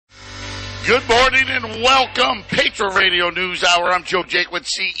Good morning and welcome, Patriot Radio News Hour. I'm Joe Jaquin,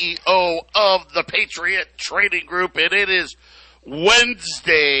 CEO of the Patriot Trading Group, and it is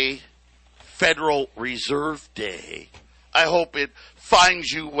Wednesday, Federal Reserve Day. I hope it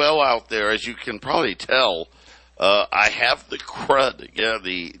finds you well out there. As you can probably tell, I have the crud. Yeah,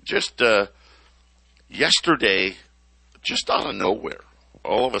 yesterday, just out of nowhere,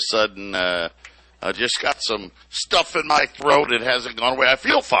 all of a sudden, I just got some stuff in my throat. It hasn't gone away. I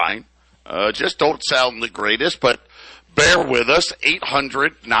feel fine. Just don't sound the greatest, but bear with us.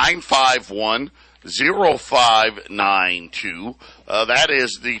 800-951-0592. That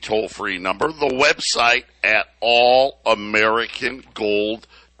is the toll-free number. The website at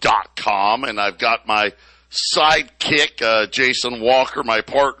allamericangold.com. And I've got my sidekick, Jason Walker, my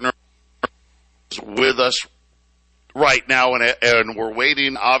partner, with us right now, and we're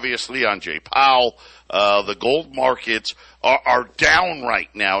waiting, obviously, on Jay Powell. The gold markets are down right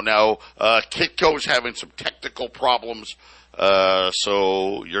now. Now, Kitco's having some technical problems,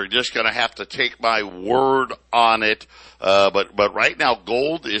 so you're just going to have to take my word on it. But right now,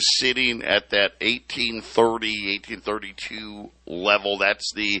 gold is sitting at that 1830, 1832 level. That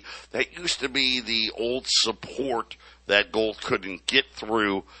used to be the old support that gold couldn't get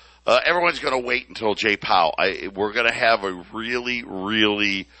through. Everyone's going to wait until Jay Powell. We're going to have a really,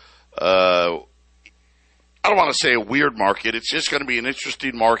 really, I don't want to say a weird market. It's just going to be an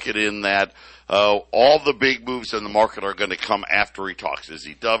interesting market in that all the big moves in the market are going to come after he talks. Is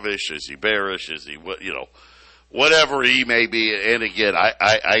he dovish? Is he bearish? Is he, whatever he may be? And again,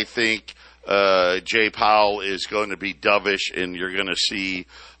 I think Jay Powell is going to be dovish, and you're going to see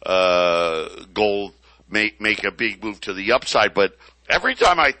gold make a big move to the upside. But every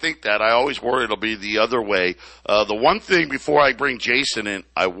time I think that, I always worry it'll be the other way. The one thing before I bring Jason in,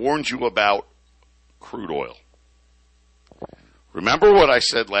 I warned you about crude oil. Remember what I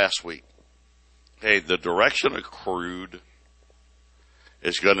said last week? Hey, the direction of crude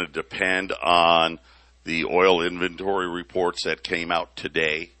is going to depend on the oil inventory reports that came out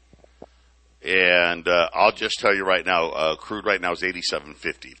today. And I'll just tell you right now, crude right now is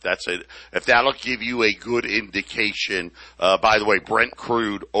 $87.50. If that'll give you a good indication. By the way, Brent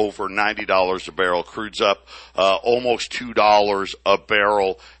crude over $90 a barrel. Crude's up almost $2 a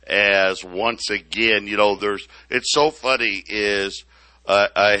barrel. As once again, it's so funny is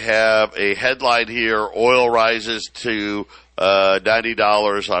I have a headline here: oil rises to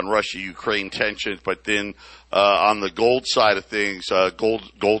 $90 on Russia-Ukraine tensions, but then on the gold side of things,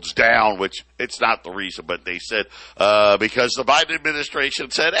 gold's down, which it's not the reason, but they said because the Biden administration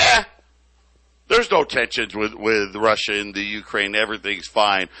said, there's no tensions with Russia and the Ukraine, everything's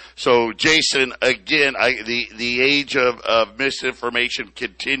fine. So, Jason, again, the age of misinformation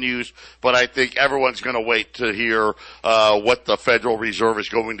continues, but I think everyone's going to wait to hear what the Federal Reserve is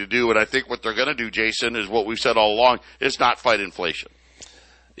going to do, and I think what they're going to do, Jason, is what we've said all along, is not fight inflation.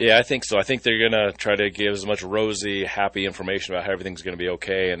 Yeah, I think so. I think they're going to try to give as much rosy, happy information about how everything's going to be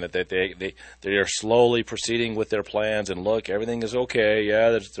okay, and that they are slowly proceeding with their plans. And look, everything is okay.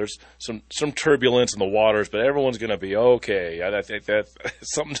 Yeah, there's some turbulence in the waters, but everyone's going to be okay. I think that's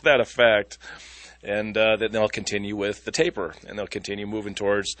something to that effect. And then they'll continue with the taper, and they'll continue moving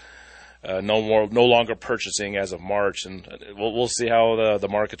towards no longer purchasing as of March. And we'll see how the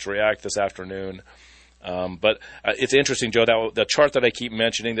markets react this afternoon. But it's interesting, Joe, that the chart that I keep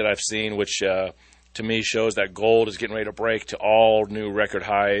mentioning that I've seen, which to me shows that gold is getting ready to break to all new record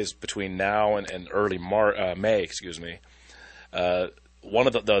highs between now and early May. One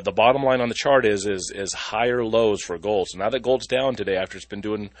of the bottom line on the chart is higher lows for gold. So now that gold's down today after it's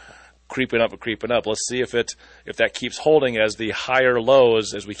been creeping up, let's see if that keeps holding as the higher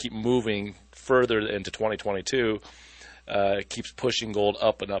lows as we keep moving further into 2022 keeps pushing gold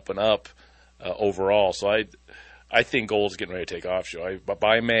up and up and up. Overall, so I think gold's getting ready to take off, Joe. But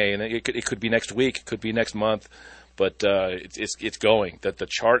by May, and it could be next week, it could be next month, but it's going. That the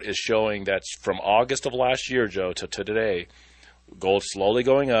chart is showing that from August of last year, Joe, to today, gold's slowly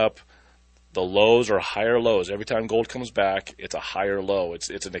going up. The lows are higher lows. Every time gold comes back, it's a higher low.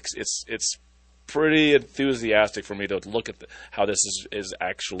 It's pretty enthusiastic for me to look at how this is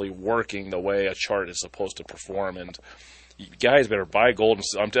actually working the way a chart is supposed to perform. And you guys better buy gold.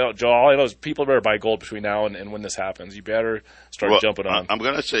 I'm telling Joe, all I know is people better buy gold between now and when this happens. You better start jumping on. I'm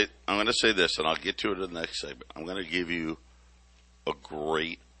going to say this, and I'll get to it in the next segment. I'm going to give you a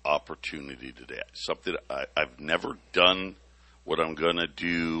great opportunity today. Something I've never done. What I'm going to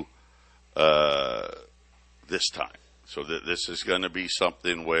do this time. So this is going to be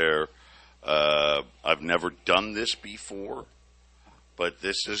something where I've never done this before. But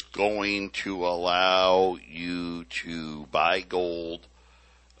this is going to allow you to buy gold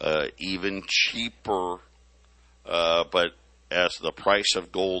even cheaper. But as the price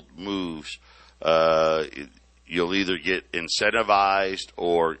of gold moves, you'll either get incentivized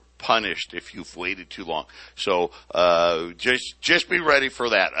or punished if you've waited too long. So just be ready for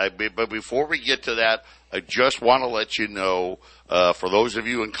that. But before we get to that, I just want to let you know, for those of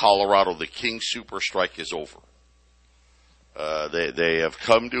you in Colorado, the King Super Strike is over. They have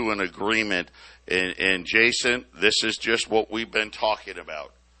come to an agreement, and Jason, this is just what we've been talking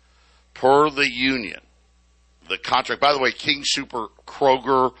about. Per the union, the contract, by the way, King Super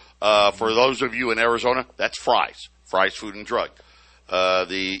Kroger, for those of you in Arizona, that's Fry's Food and Drug.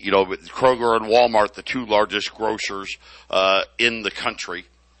 Kroger and Walmart, the two largest grocers, in the country,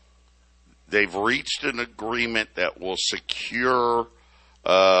 they've reached an agreement that will secure,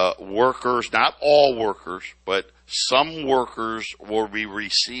 workers, not all workers, but some workers will be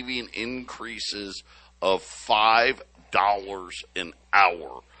receiving increases of $5 an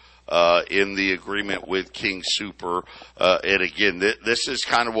hour. In the agreement with King Super. And again, this is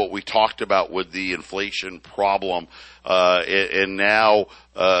kind of what we talked about with the inflation problem. And now,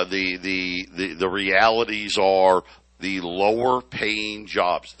 the realities are the lower paying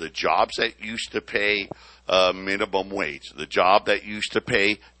jobs, the jobs that used to pay, minimum wage, the job that used to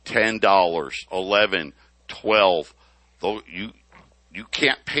pay $10, $11, $12, though you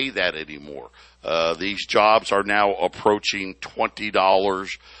can't pay that anymore. These jobs are now approaching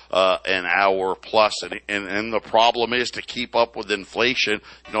 $20 an hour plus, and the problem is to keep up with inflation.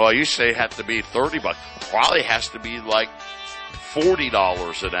 I used to say it had to be $30, probably has to be like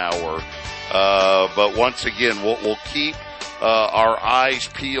 $40 an hour. But once again, we'll keep our eyes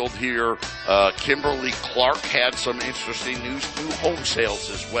peeled here. Kimberly Clark had some interesting news, new home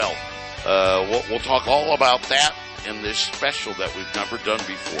sales as well. We'll talk all about that in this special that we've never done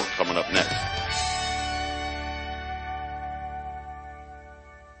before, coming up next.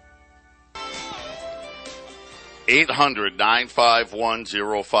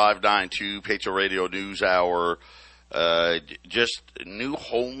 (800-951-0592) Patriot Radio News Hour. Just new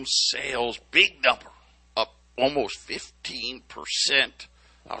home sales, big number, up almost 15%.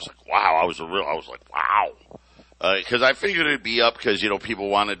 I was like, wow. I was like, wow. Because I figured it'd be up because, people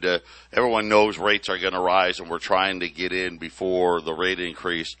wanted to, everyone knows rates are going to rise and we're trying to get in before the rate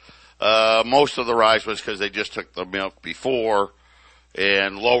increase. Most of the rise was because they just took the milk before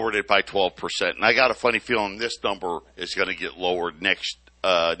and lowered it by 12%. And I got a funny feeling this number is going to get lowered next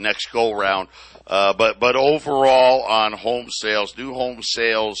go round. But overall on home sales, new home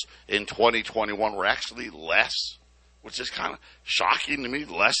sales in 2021 were actually less, which is kind of shocking to me,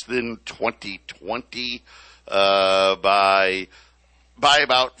 less than 2020. By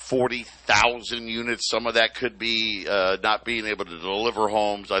about 40,000 units. Some of that could be not being able to deliver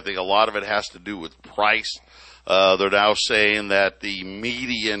homes. I think a lot of it has to do with price. They're now saying that the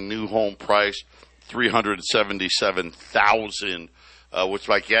median new home price, $377,000, which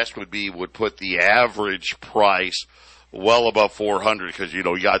my guess would put the average price well above 400, because you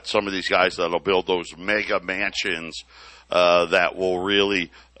got some of these guys that'll build those mega mansions that will really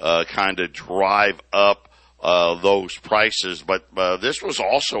kind of drive up those prices. But this was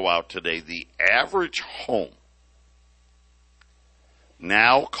also out today. The average home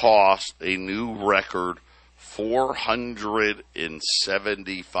now costs a new record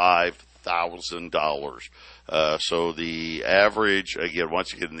 $475,000. So the average,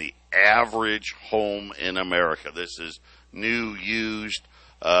 the average home in America, this is new, used,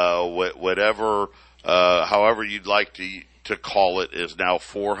 whatever, however you'd like to call it, is now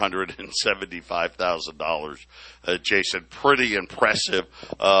 $475,000. Jason, pretty impressive.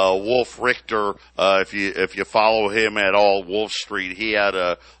 Wolf Richter, if you follow him at all, Wolf Street, he had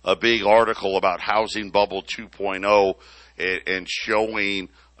a big article about housing bubble 2.0 and showing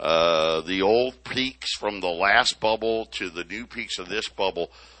the old peaks from the last bubble to the new peaks of this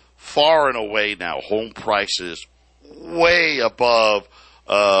bubble. Far and away now, home prices way above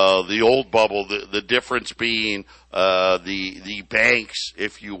the old bubble, the difference being the banks,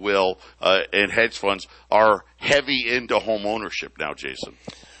 if you will, and hedge funds are heavy into home ownership now, Jason.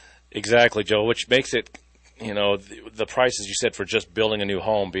 Exactly, Joe, which makes it, the prices you said for just building a new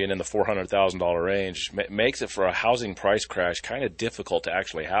home being in the $400,000 range makes it for a housing price crash kind of difficult to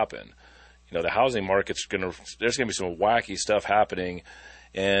actually happen. The housing market's there's going to be some wacky stuff happening.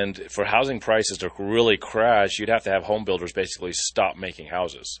 And for housing prices to really crash, you'd have to have home builders basically stop making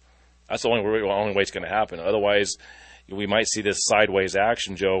houses. That's the only way it's going to happen. Otherwise, we might see this sideways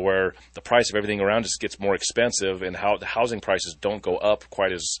action, Joe, where the price of everything around us gets more expensive, and how the housing prices don't go up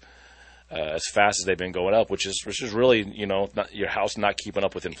quite as fast as they've been going up, which is really, not, your house not keeping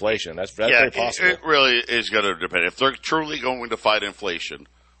up with inflation. That's very possible. It really is going to depend. If they're truly going to fight inflation,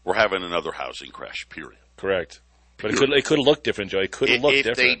 we're having another housing crash, period. Correct. But it could look different, Joe. It could look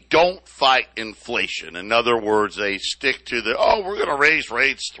different. If they don't fight inflation, in other words, they stick to we're going to raise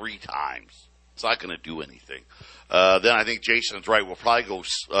rates 3 times. It's not going to do anything. Then I think Jason's right. We'll probably go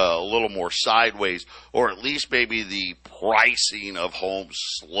a little more sideways, or at least maybe the pricing of homes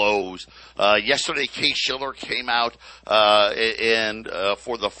slows. Yesterday, Case-Shiller came out and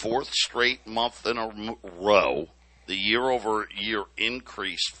for the 4th straight month in a row, the year-over-year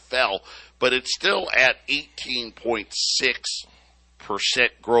increase fell, but it's still at 18.6%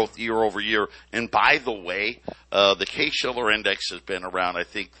 growth year-over-year. And by the way, the Case-Shiller index has been around, I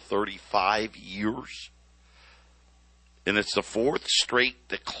think, 35 years. And it's the 4th straight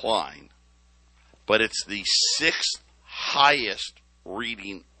decline, but it's the 6th highest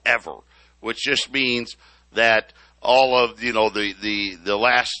reading ever, which just means that all of, the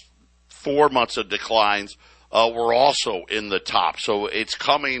last 4 months of declines were also in the top. So it's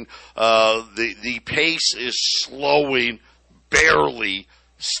coming, the pace is slowing barely,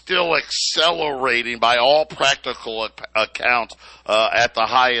 still accelerating by all practical accounts at the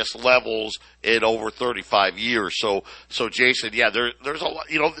highest levels in over 35 years. So Jason, yeah, there's a lot.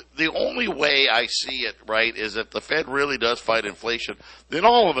 The only way I see it, right, is if the Fed really does fight inflation, then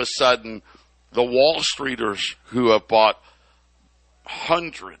all of a sudden the Wall Streeters who have bought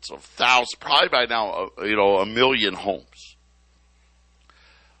hundreds of thousands, probably by now, 1 million homes,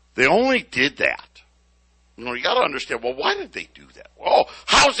 they only did that. You got to understand, well, why did they do that? Oh,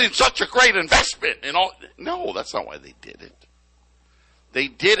 housing's such a great investment and all. No, that's not why they did it. They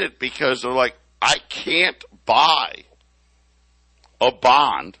did it because they're like, I can't buy a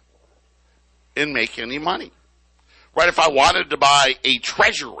bond and make any money. Right? If I wanted to buy a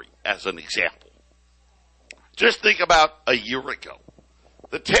treasury, as an example, just think about a year ago.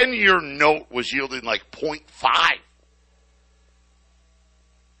 The 10-year note was yielding like 0.5.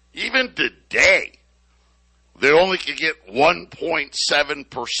 Even today, they only could get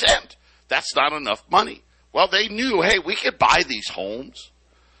 1.7%. That's not enough money. Well, they knew, hey, we could buy these homes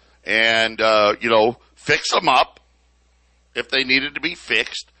and, fix them up if they needed to be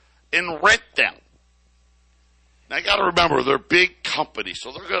fixed and rent them. Now, you got to remember, they're big companies,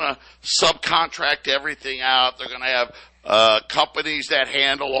 so they're going to subcontract everything out. They're going to have companies that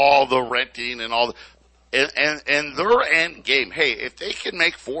handle all the renting and all and their end game, hey, if they can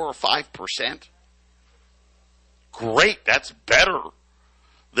make 4 or 5%, great, that's better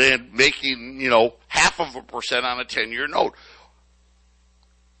than making, 0.5% on a 10-year note.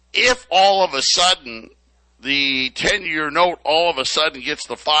 If all of a sudden the 10-year note all of a sudden gets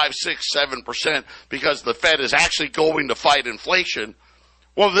to 5, 6, 7% because the Fed is actually going to fight inflation,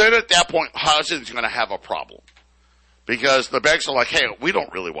 well, then at that point, housing is going to have a problem. Because the banks are like, hey, we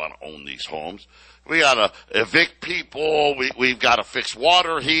don't really want to own these homes. We got to evict people. We've got to fix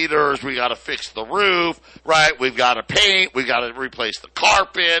water heaters. We got to fix the roof, right? We've got to paint. We've got to replace the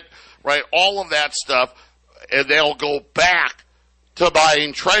carpet, right? All of that stuff. And they'll go back to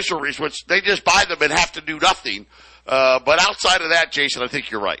buying treasuries, which they just buy them and have to do nothing. But outside of that, Jason, I think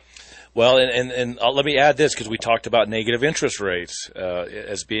you're right. Well, and let me add this, because we talked about negative interest rates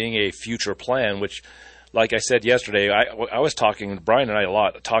as being a future plan, which, like I said yesterday, I was talking, Brian and I a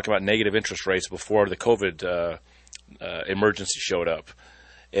lot, talking about negative interest rates before the COVID emergency showed up.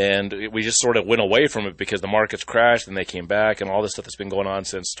 And we just sort of went away from it because the markets crashed and they came back and all this stuff that's been going on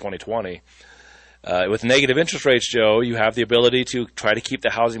since 2020. With negative interest rates, Joe, you have the ability to try to keep the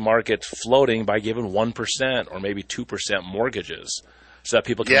housing market floating by giving 1% or maybe 2% mortgages so that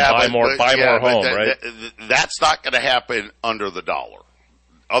people can buy more home, right? That's not going to happen under the dollar.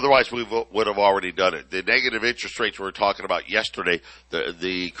 Otherwise, we would have already done it. The negative interest rates we were talking about yesterday,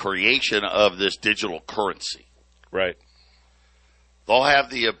 the creation of this digital currency. Right. They'll have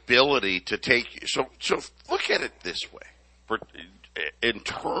the ability to take – so look at it this way. In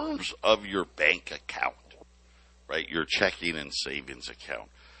terms of your bank account, right, your checking and savings account,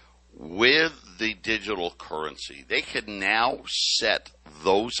 with the digital currency, they can now set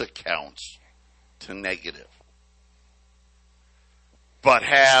those accounts to negative. But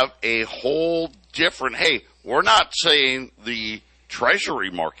have a whole different, hey, we're not saying the treasury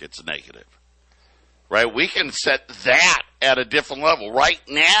market's negative, right? We can set that at a different level. Right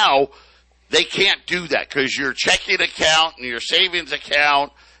now, they can't do that because your checking account and your savings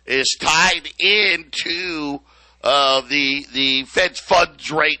account is tied into the Fed's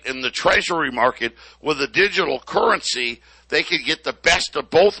funds rate in the treasury market. With a digital currency, they could get the best of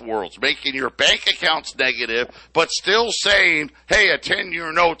both worlds, making your bank accounts negative, but still saying, hey, a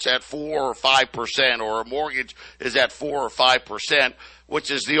 10-year note's at 4 or 5%, or a mortgage is at 4 or 5%,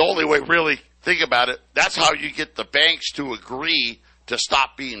 which is the only way, really, think about it. That's how you get the banks to agree to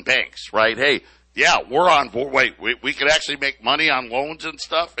stop being banks, right? Hey, yeah, we're on board. Wait, we can actually make money on loans and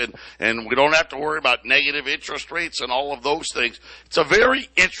stuff, and we don't have to worry about negative interest rates and all of those things. It's a very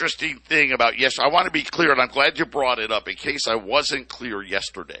interesting thing about, yes, I want to be clear, and I'm glad you brought it up in case I wasn't clear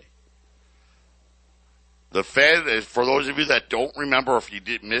yesterday. The Fed, for those of you that don't remember, if you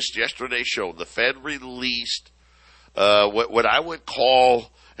missed yesterday's show, the Fed released what I would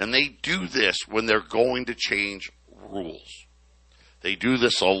call, and they do this when they're going to change rules. They do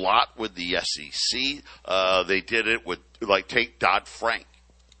this a lot with the SEC. They did it with, like, take Dodd-Frank,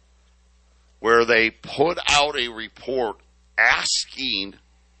 where they put out a report asking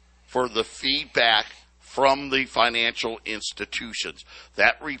for the feedback from the financial institutions.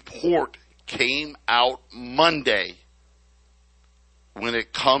 That report came out Monday when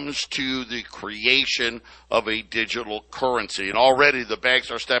it comes to the creation of a digital currency. And already the banks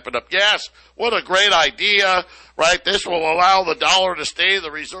are stepping up. Yes, what a great idea, right? This will allow the dollar to stay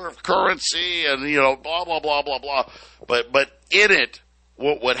the reserve currency and, blah, blah, blah, blah, blah. But in it,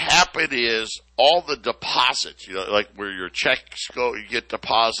 what would happen is all the deposits, like where your checks go, you get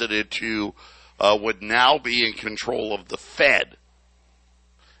deposited to, would now be in control of the Fed.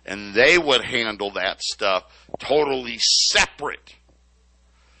 And they would handle that stuff totally separate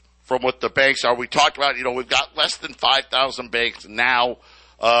from what the banks are. We talked about, we've got less than 5,000 banks now.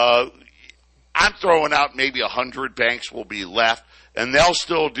 I'm throwing out maybe 100 banks will be left, and they'll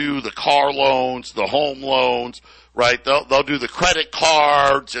still do the car loans, the home loans, right? They'll do the credit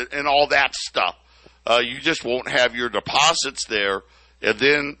cards and all that stuff. You just won't have your deposits there. And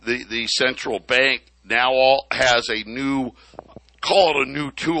then the central bank now has a new, call it a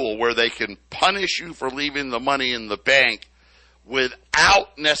new tool where they can punish you for leaving the money in the bank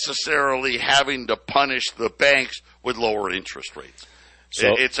without necessarily having to punish the banks with lower interest rates.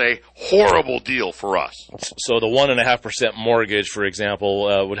 So it's a horrible deal for us. So the 1.5% mortgage, for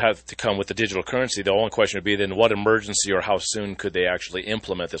example, would have to come with the digital currency. The only question would be then what emergency or how soon could they actually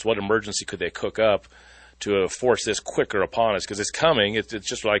implement this? What emergency could they cook up to force this quicker upon us? Because it's coming. It's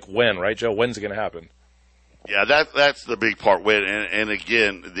just like when, right, Joe? When's it going to happen? Yeah, that's the big part. And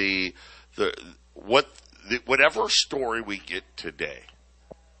again, whatever story we get today,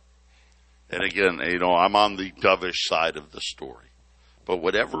 and again, I'm on the dovish side of the story, but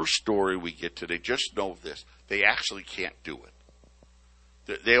whatever story we get today, just know this: they actually can't do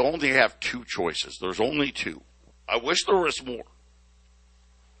it. They only have two choices. There's only two. I wish there was more.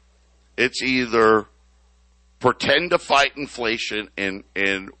 It's either pretend to fight inflation and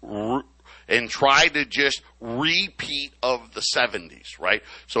try to just repeat of the 70s, right?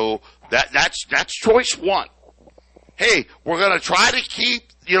 So that's choice one. Hey, we're going to try to keep,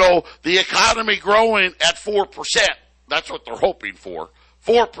 the economy growing at 4%. That's what they're hoping for.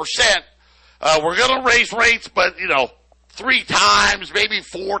 4%. We're going to raise rates, but, 3 times, maybe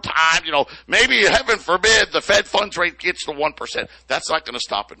 4 times, maybe, heaven forbid, the Fed funds rate gets to 1%. That's not going to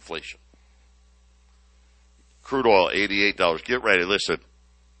stop inflation. Crude oil, $88. Get ready. Listen.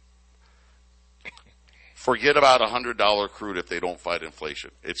 Forget about $100 crude if they don't fight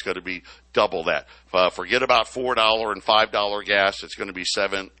inflation. It's going to be double that. Forget about $4 and $5 gas. It's going to be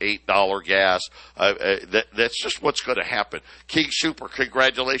 $7, $8 gas. That's just what's going to happen. King Super,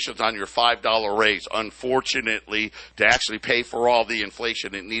 congratulations on your $5 raise. Unfortunately, to actually pay for all the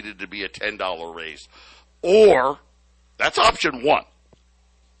inflation, it needed to be a $10 raise. Or, that's option one.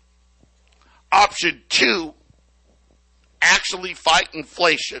 Option two, actually fight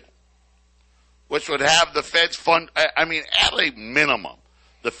inflation, which would have the Fed's at a minimum,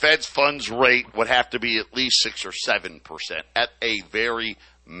 the Fed's funds rate would have to be at least 6 or 7% at a very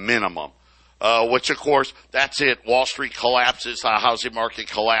minimum. Which, of course, that's it. Wall Street collapses, the housing market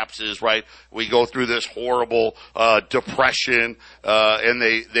collapses, right? We go through this horrible depression, and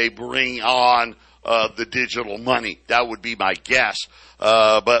they bring on the digital money. That would be my guess.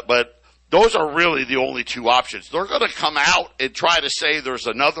 But those are really the only two options. They're going to come out and try to say there's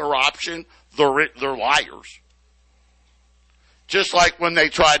another option. They're liars. Just like when they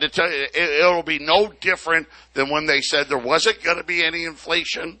tried to tell you, it'll be no different than when they said there wasn't going to be any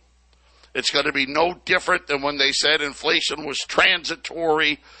inflation. It's going to be no different than when they said inflation was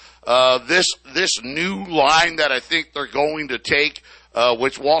transitory. This new line that I think they're going to take,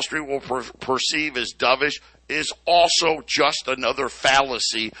 which Wall Street will perceive as dovish, is also just another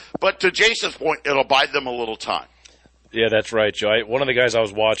fallacy. But to Jason's point, it'll buy them a little time. Yeah, that's right, Joe. One of the guys I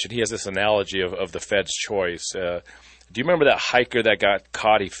was watching, he has this analogy of the Fed's choice. Do you remember that hiker that got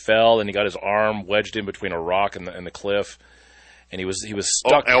caught? He fell and he got his arm wedged in between a rock and the cliff, and he was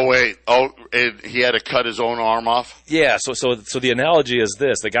stuck. And he had to cut his own arm off. Yeah. So the analogy is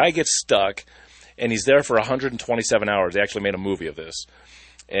this: the guy gets stuck, and he's there for 127 hours. They actually made a movie of this,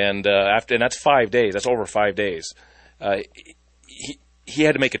 and that's 5 days. That's over 5 days. He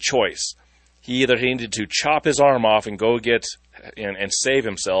had to make a choice. He needed to chop his arm off and go get and save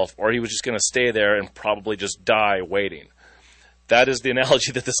himself, or he was just going to stay there and probably just die waiting. That is the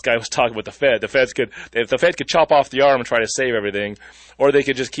analogy that this guy was talking with the Fed. If the Fed could chop off the arm and try to save everything, or they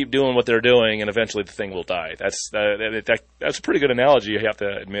could just keep doing what they're doing and eventually the thing will die. That's a pretty good analogy, you have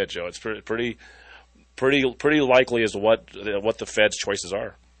to admit, Joe. It's pretty likely as to what the Fed's choices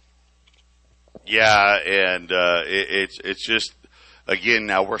are. Yeah, and it's just, again,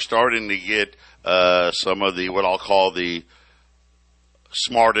 now we're starting to get some of the what I'll call the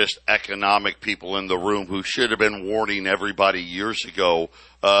smartest economic people in the room who should have been warning everybody years ago.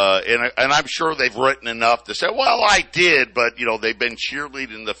 And I'm sure they've written enough to say, well, I did, but, they've been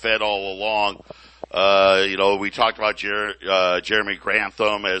cheerleading the Fed all along. We talked about Jeremy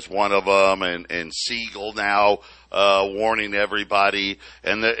Grantham as one of them, and Siegel now warning everybody.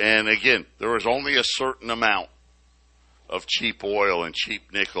 And again, there was only a certain amount of cheap oil and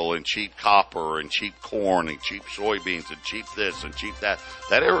cheap nickel and cheap copper and cheap corn and cheap soybeans and cheap this and cheap that.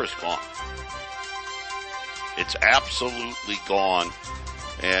 That era is gone. It's absolutely gone.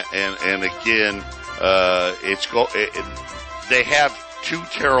 And again, they have two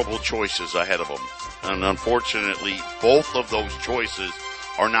terrible choices ahead of them. And unfortunately, both of those choices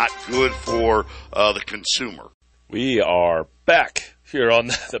are not good for the consumer. We are back here on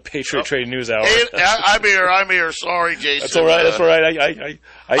the Patriot Trading News Hour. I'm here. Sorry, Jason. That's all right. That's all right.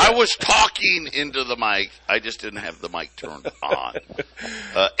 I was talking into the mic. I just didn't have the mic turned on.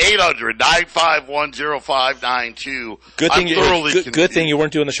 800-951-0592. Good thing you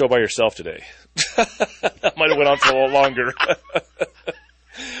weren't doing the show by yourself today. Might have went on for a little longer.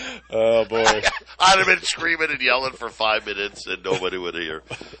 Oh, boy. I'd have been screaming and yelling for 5 minutes and nobody would hear.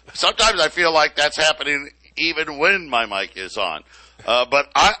 Sometimes I feel like that's happening even when my mic is on.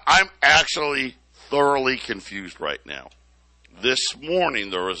 But I'm actually thoroughly confused right now. This morning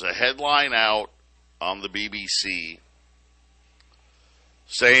there was a headline out on the BBC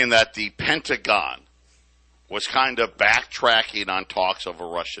saying that the Pentagon was kind of backtracking on talks of a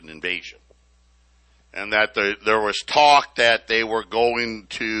Russian invasion. And that there was talk that they were going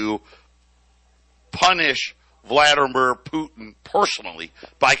to punish Vladimir Putin personally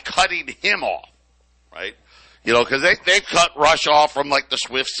by cutting him off, right? Because they cut Russia off from like the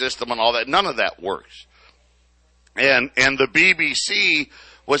SWIFT system and all that. None of that works. And the BBC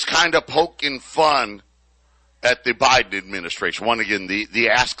was kind of poking fun at the Biden administration. One again, the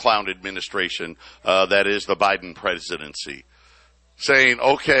ass clown administration, that is the Biden presidency, saying,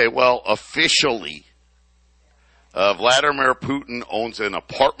 okay, well, officially, Vladimir Putin owns an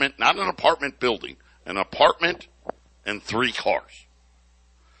apartment, not an apartment building, an apartment and 3 cars.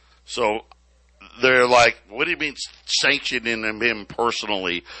 So they're like, what do you mean sanctioning him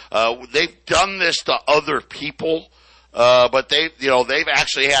personally? They've done this to other people, but they've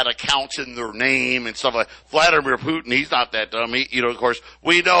actually had accounts in their name and stuff like Vladimir Putin. He's not that dumb. Of course,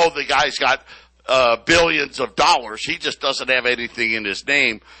 we know the guy's got billions of dollars. He just doesn't have anything in his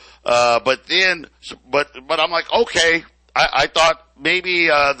name. But I'm like, okay, I thought maybe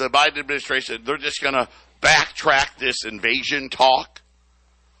the Biden administration, they're just going to backtrack this invasion talk.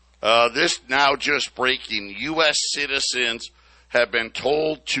 This now just breaking. U.S. citizens have been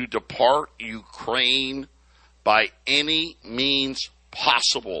told to depart Ukraine by any means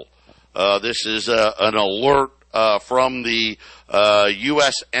possible. This is an alert from the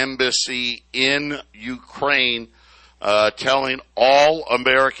U.S. Embassy in Ukraine, telling all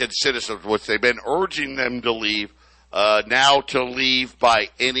American citizens, which they've been urging them to leave, now to leave by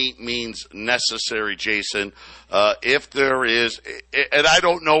any means necessary, Jason. If there is, and I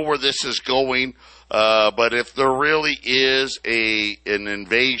don't know where this is going, but if there really is an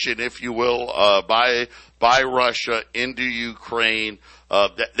invasion, if you will, by Russia into Ukraine,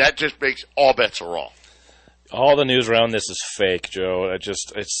 that just makes all bets are off. All the news around this is fake, Joe.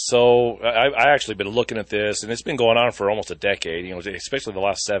 It's so. I actually been looking at this, and it's been going on for almost a decade. Especially the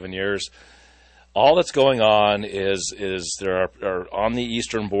last 7 years. All that's going on is there are on the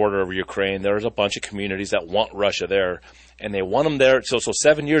eastern border of Ukraine. There's a bunch of communities that want Russia there, and they want them there. So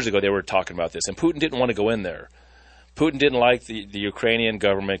 7 years ago they were talking about this, and Putin didn't want to go in there. Putin didn't like the Ukrainian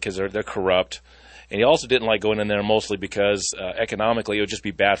government because they're corrupt, and he also didn't like going in there mostly because economically it would just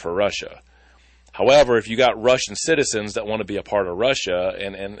be bad for Russia. However, if you got Russian citizens that want to be a part of Russia,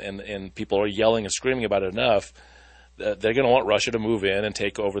 and people are yelling and screaming about it enough, they're going to want Russia to move in and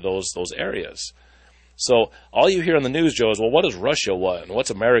take over those areas. So all you hear on the news, Joe, is, well, what does Russia want? And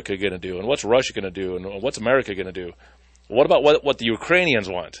what's America going to do? And what's Russia going to do? And what's America going to do? What about what the Ukrainians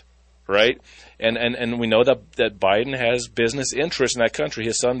want? right? And we know that Biden has business interests in that country.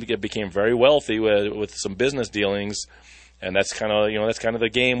 His son became very wealthy with some business dealings, and that's kind of the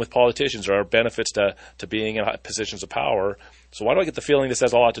game with politicians. There are benefits to being in positions of power. So why do I get the feeling this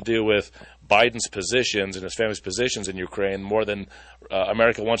has a lot to do with Biden's positions and his family's positions in Ukraine more than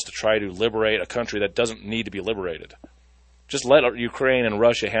America wants to try to liberate a country that doesn't need to be liberated? Just let Ukraine and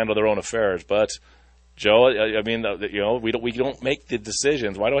Russia handle their own affairs. But Joe, I mean, we don't make the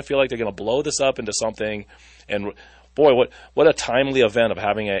decisions. Why do I feel like they're going to blow this up into something? And boy, what a timely event of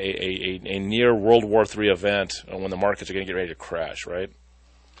having a near World War III event when the markets are going to get ready to crash, right?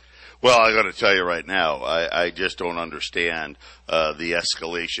 Well, I got to tell you right now, I just don't understand the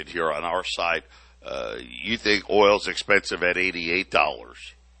escalation here on our side. You think oil's expensive at $88?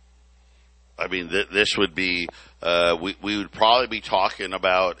 I mean, this would be we would probably be talking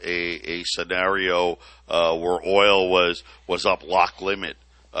about a scenario where oil was up lock limit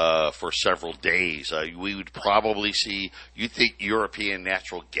for several days. We would probably see. You think European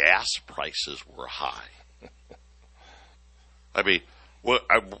natural gas prices were high? I mean.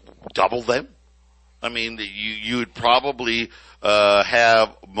 Double them? I mean, you would probably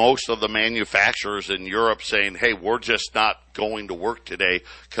have most of the manufacturers in Europe saying, hey, we're just not going to work today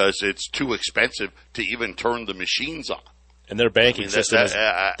because it's too expensive to even turn the machines on. And their banking system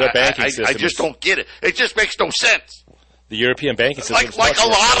I just don't get it. It just makes no sense. The European banking system like a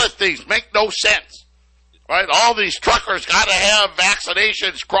lot of things make no sense. Right? All these truckers got to have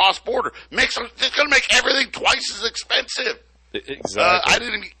vaccinations cross-border. It's going to make everything twice as expensive.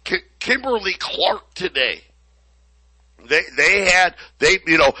 Exactly. Kimberly Clark today. I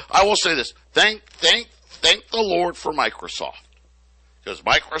will say this. Thank the Lord for Microsoft. Because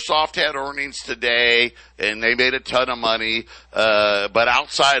Microsoft had earnings today and they made a ton of money. But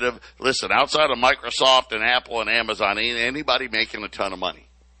outside of Microsoft and Apple and Amazon, ain't anybody making a ton of money.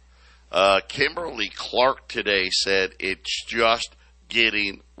 Kimberly Clark today said it's just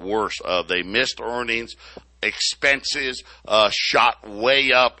getting worse. They missed earnings. Expenses shot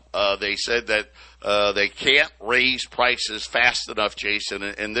way up. They said that they can't raise prices fast enough, Jason,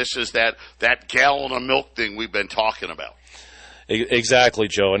 and this is that gallon of milk thing we've been talking about. Exactly,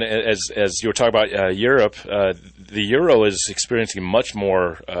 Joe. And as you were talking about Europe, the euro is experiencing much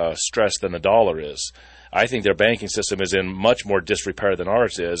more stress than the dollar is. I think their banking system is in much more disrepair than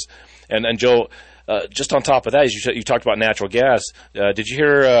ours is. And Joe, just on top of that, you talked about natural gas. Did you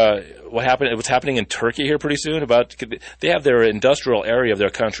hear what's happening in Turkey here pretty soon? They have their industrial area of their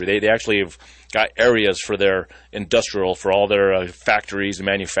country. They actually have got areas for their industrial, for all their factories and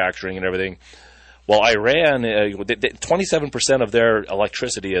manufacturing and everything. Well, Iran, 27% of their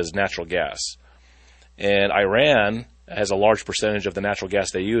electricity is natural gas. And Iran has a large percentage of the natural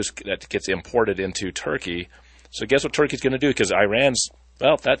gas they use that gets imported into Turkey. So guess what Turkey's going to do? Because Iran's,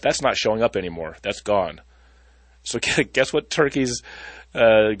 that's not showing up anymore. That's gone. So guess what Turkey's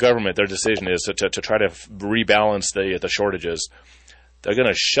government, their decision is to try to rebalance the shortages. They're going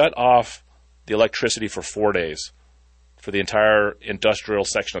to shut off the electricity for 4 days for the entire industrial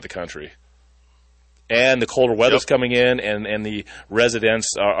section of the country. And the colder weather's coming in, and the residents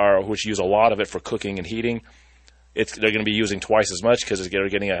which use a lot of it for cooking and heating, they're going to be using twice as much because they're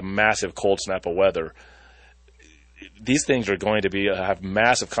getting a massive cold snap of weather. These things are going to have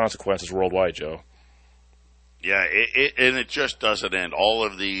massive consequences worldwide, Joe. Yeah, and it just doesn't end. All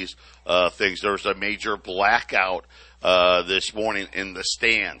of these things. There's a major blackout this morning in the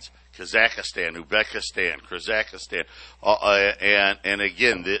stands. Kazakhstan, Uzbekistan, and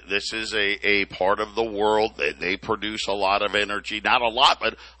again, this is a part of the world that they produce a lot of energy. Not a lot,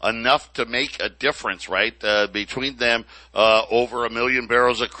 but enough to make a difference, right? Between them, over 1 million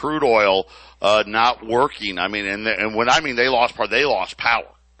barrels of crude oil not working. I mean, and when I mean they lost power.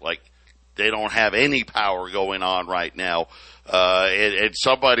 Like, they don't have any power going on right now. And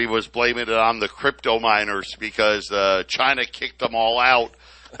somebody was blaming it on the crypto miners because China kicked them all out.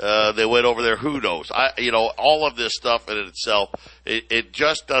 They went over there. Who knows? All of this stuff in itself, it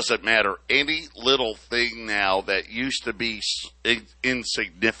just doesn't matter. Any little thing now that used to be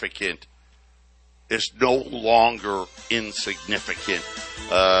insignificant is no longer insignificant,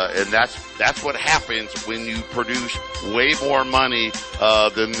 and that's what happens when you produce way more money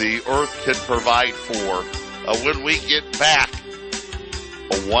than the earth can provide for. When we get back,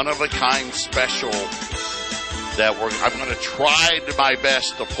 a one-of-a-kind special that I'm going to try my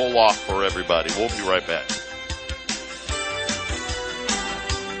best to pull off for everybody. We'll be right back.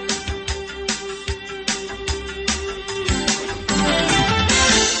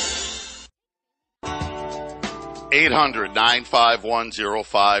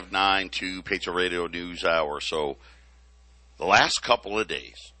 $800-951-0592, Patriot Radio News Hour. So the last couple of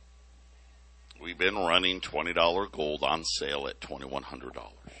days, we've been running $20 gold on sale at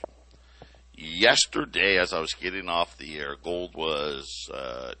 $2,100. Yesterday, as I was getting off the air, gold was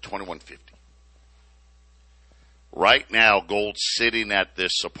 $2,150. Right now, gold's sitting at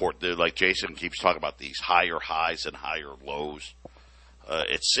this support. Like Jason keeps talking about these higher highs and higher lows.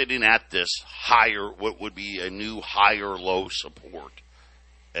 It's sitting at this higher, what would be a new higher low support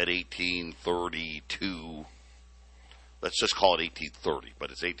at 1832. Let's just call it 1830,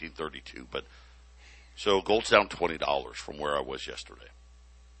 but it's 1832. But so gold's down $20 from where I was yesterday.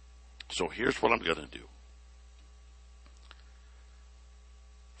 So here's what I'm going to do.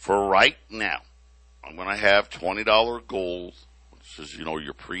 For right now, I'm going to have $20 gold, which is,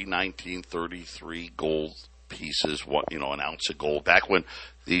 your pre-1933 gold pieces, an ounce of gold. Back when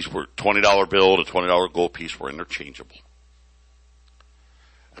these were $20 bill to $20 gold piece were interchangeable.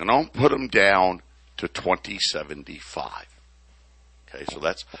 And I'll put them down to $20.75. Okay, so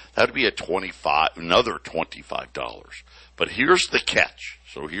that would be another $25. But here's the catch.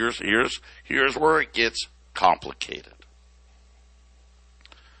 So here's where it gets complicated.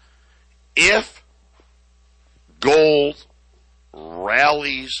 If gold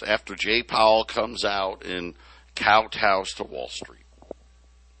rallies after Jay Powell comes out and kowtows to Wall Street,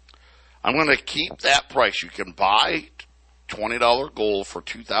 I'm going to keep that price. You can buy $20 gold for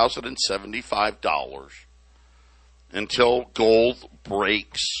 $2,075 until gold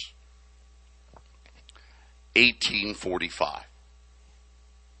breaks 1845.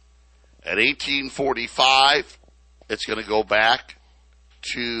 At 1845, it's going to go back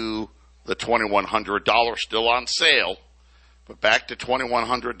to the $2,100, still on sale, but back to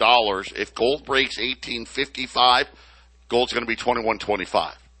 $2,100. If gold breaks 1855, gold's going to be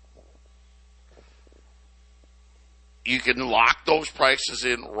 $2,125. You can lock those prices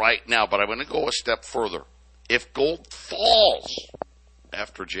in right now, but I'm going to go a step further. If gold falls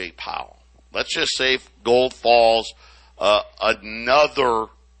after Jay Powell, let's just say if gold falls another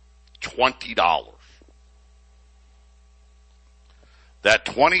 $20. That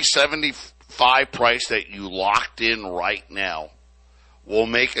 $20.75 price that you locked in right now will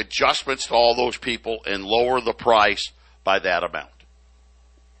make adjustments to all those people and lower the price by that amount.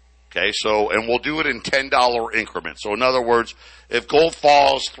 Okay, and we'll do it in $10 increments. So in other words, if gold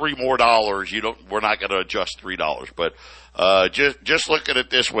falls $3 more, we're not going to adjust $3. But just look at it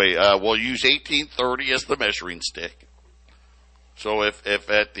this way: we'll use 1830 as the measuring stick. So if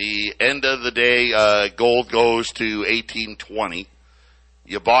at the end of the day gold goes to 1820,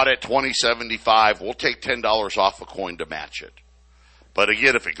 you bought at $20.75, we'll take $10 off a coin to match it. But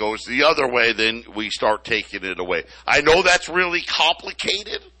again, if it goes the other way, then we start taking it away. I know that's really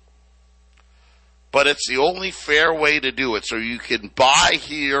complicated, but it's the only fair way to do it. So you can buy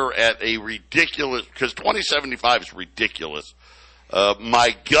here at a ridiculous, because $20.75 is ridiculous.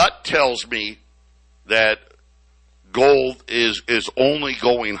 My gut tells me that gold is only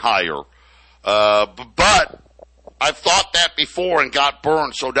going higher. But I've thought that before and got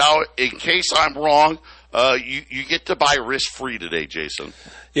burned. So now, in case I'm wrong, you get to buy risk-free today, Jason.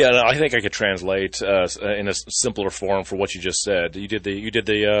 Yeah, no, I think I could translate in a simpler form for what you just said. You did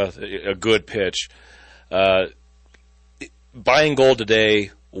a good pitch. Buying gold today,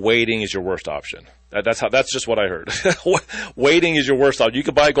 waiting is your worst option. That's just what I heard. Waiting is your worst option. You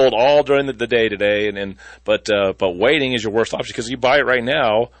can buy gold all during the day today, but waiting is your worst option, because you buy it right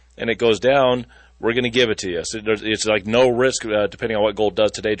now and it goes down, we're going to give it to you. So it's like no risk depending on what gold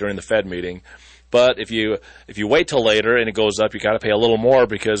does today during the Fed meeting. But if you wait till later and it goes up, you got to pay a little more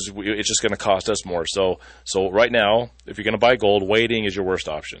because it's just going to cost us more. So right now, if you're going to buy gold, waiting is your worst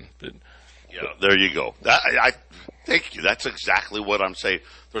option. Yeah, there you go. I thank you. That's exactly what I'm saying.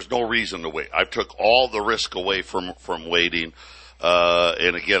 There's no reason to wait. I took all the risk away from waiting.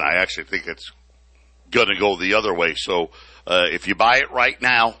 And again, I actually think it's going to go the other way. So if you buy it right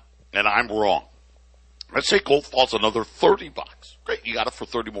now, and I'm wrong, let's say gold falls another $30. Great, you got it for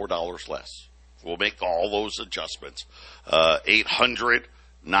 $30 more less. We'll make all those adjustments.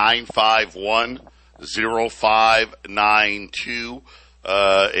 800-951-0592.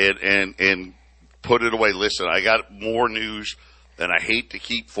 And put it away. Listen, I got more news, and I hate to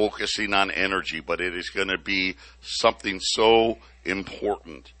keep focusing on energy, but it is going to be something so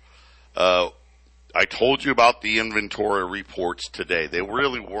important. I told you about the inventory reports today. They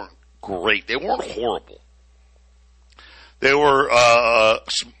really weren't great. They weren't horrible. They were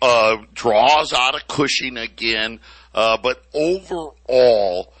draws out of Cushing again, but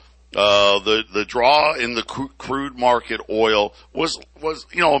overall, the draw in the crude market oil was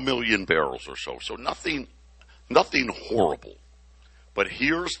 1 million barrels or so. So nothing horrible. But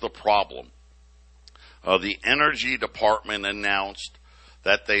here's the problem. The Energy Department announced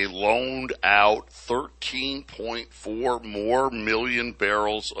that they loaned out 13.4 more million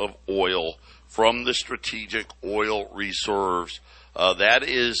barrels of oil from the strategic oil reserves. That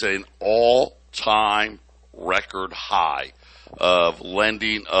is an all-time record high of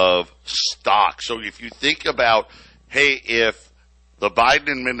lending of stock. So if you think about, hey, if the Biden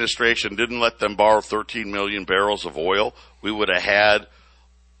administration didn't let them borrow 13 million barrels of oil, we would have had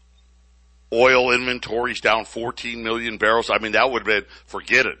oil inventories down 14 million barrels. I mean, that would have been,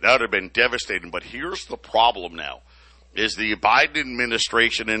 forget it, that would have been devastating. But here's the problem now, is the Biden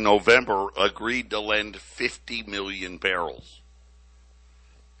administration in November agreed to lend 50 million barrels.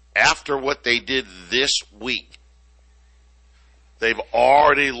 After what they did this week, they've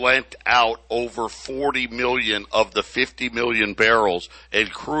already lent out over 40 million of the 50 million barrels,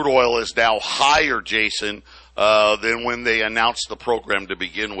 and crude oil is now higher, Jason, than when they announced the program to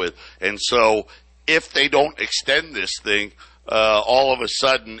begin with. And so if they don't extend this thing, all of a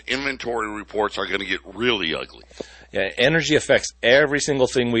sudden inventory reports are going to get really ugly. Yeah, energy affects every single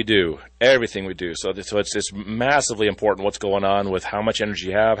thing we do, everything we do. So it's massively important what's going on with how much energy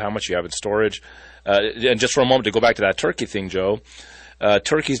you have, how much you have in storage. And just for a moment to go back to that Turkey thing, Joe,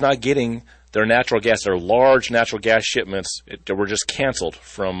 Turkey's not getting their natural gas, their large natural gas shipments that were just canceled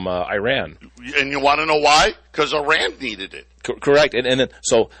from Iran. And you want to know why? Because Iran needed it. Correct. And then,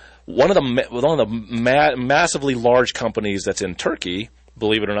 so one of the massively large companies that's in Turkey,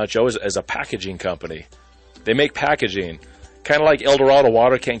 believe it or not, Joe, is a packaging company. They make packaging. Kind of like El Dorado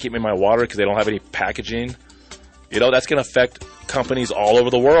Water can't keep me my water because they don't have any packaging. You know, that's going to affect companies all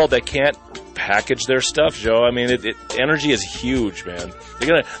over the world that can't package their stuff, Joe. I mean, energy is huge, man.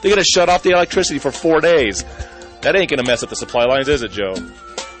 They're gonna shut off the electricity for 4 days. That ain't going to mess up the supply lines, is it, Joe?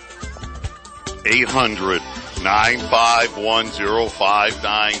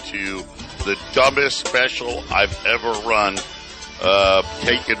 800-951-0592. The dumbest special I've ever run.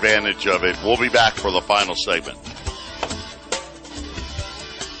 Take advantage of it. We'll be back for the final segment.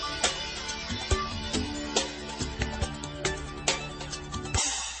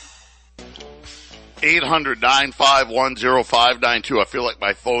 Eight 800-951-0592. I feel like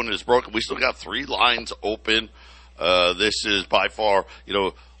my phone is broken. We still got 3 lines open. This is by far,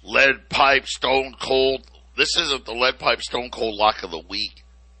 lead pipe, stone cold. This isn't the lead pipe, stone cold lock of the week,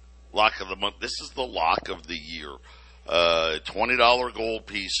 lock of the month. This is the lock of the year. $20 gold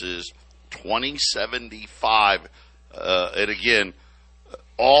pieces, $20.75, and again,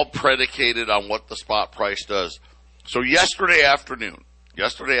 all predicated on what the spot price does. So yesterday afternoon,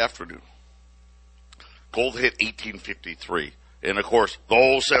 gold hit $18.53, and of course, the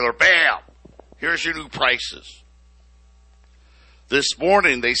wholesaler, bam, here's your new prices. This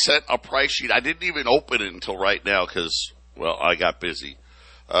morning, they sent a price sheet. I didn't even open it until right now because, well, I got busy.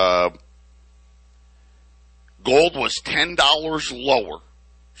 Gold was $10 lower,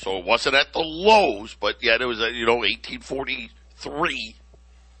 so it wasn't at the lows, but yet it was at, $18.43,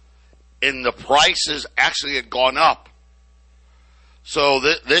 and the prices actually had gone up. So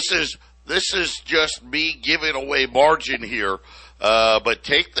this is just me giving away margin here, but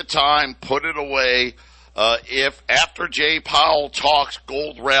take the time, put it away. If after Jay Powell talks,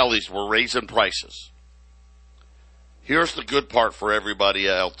 gold rallies, we're raising prices. Here's the good part for everybody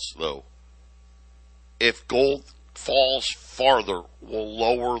else, though. If gold falls farther, we'll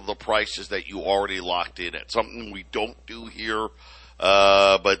lower the prices that you already locked in at. Something we don't do here,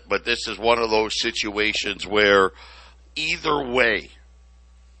 but this is one of those situations where either way,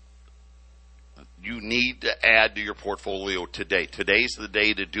 you need to add to your portfolio today. Today's the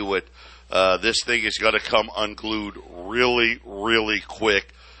day to do it. This thing is going to come unglued really, really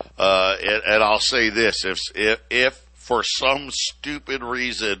quick. And I'll say this, if for some stupid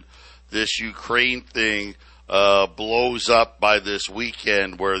reason this Ukraine thing blows up by this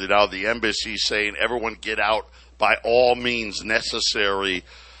weekend, where now the embassy's saying everyone get out by all means necessary,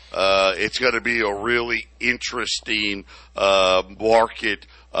 it's going to be a really interesting market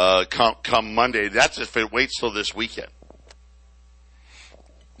come Monday. That's if it waits till this weekend.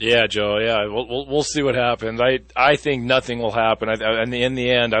 Yeah, Joe. Yeah, we'll see what happens. I think nothing will happen. And in the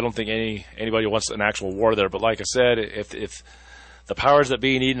end, I don't think anybody wants an actual war there. But like I said, if the powers that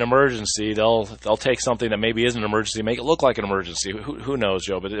be need an emergency, they'll take something that maybe isn't an emergency, make it look like an emergency. Who knows,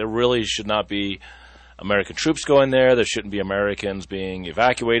 Joe? But there really should not be American troops going there. There shouldn't be Americans being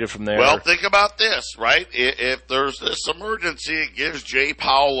evacuated from there. Well, think about this, right? If there's this emergency, it gives Jay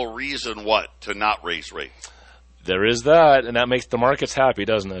Powell a reason, to not raise rates. There is that, and that makes the markets happy,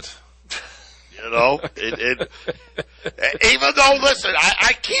 doesn't it? Even though, listen,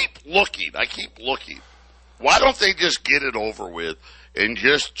 I keep looking. Why don't they just get it over with and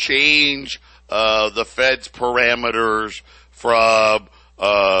just change the Fed's parameters from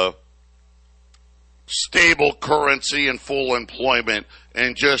stable currency and full employment,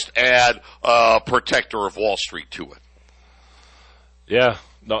 and just add protector of Wall Street to it. Yeah,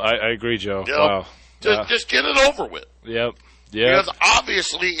 no, I agree, Joe. Yep. Wow. Just get it over with. Yep. Yeah. Because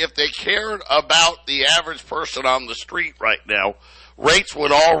obviously, if they cared about the average person on the street right now, rates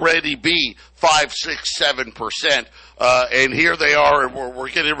would already be 5, 6, 7%. And here they are, and we're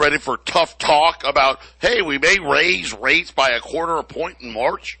getting ready for tough talk about, hey, we may raise rates by 1/4 point in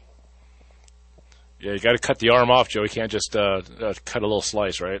March. Yeah, you got to cut the arm off, Joe. You can't just cut a little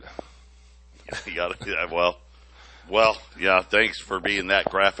slice, right? You got to, yeah, well, yeah. Thanks for being that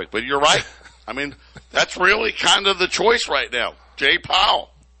graphic, but you're right. I mean, that's really kind of the choice right now. Jay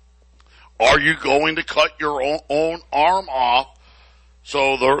Powell, are you going to cut your own arm off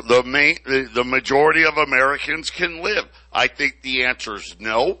so the majority of Americans can live? I think the answer is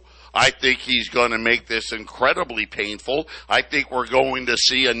no. I think he's going to make this incredibly painful. I think we're going to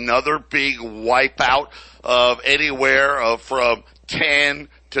see another big wipeout of anywhere from 10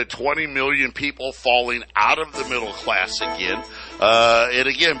 to 20 million people falling out of the middle class again. And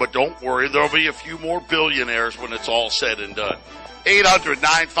again, but don't worry, there'll be a few more billionaires when it's all said and done.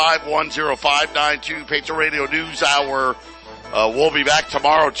 800-951-0592, Patriot Radio News Hour. We'll be back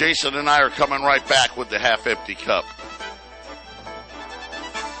tomorrow. Jason and I are coming right back with the half-empty cup.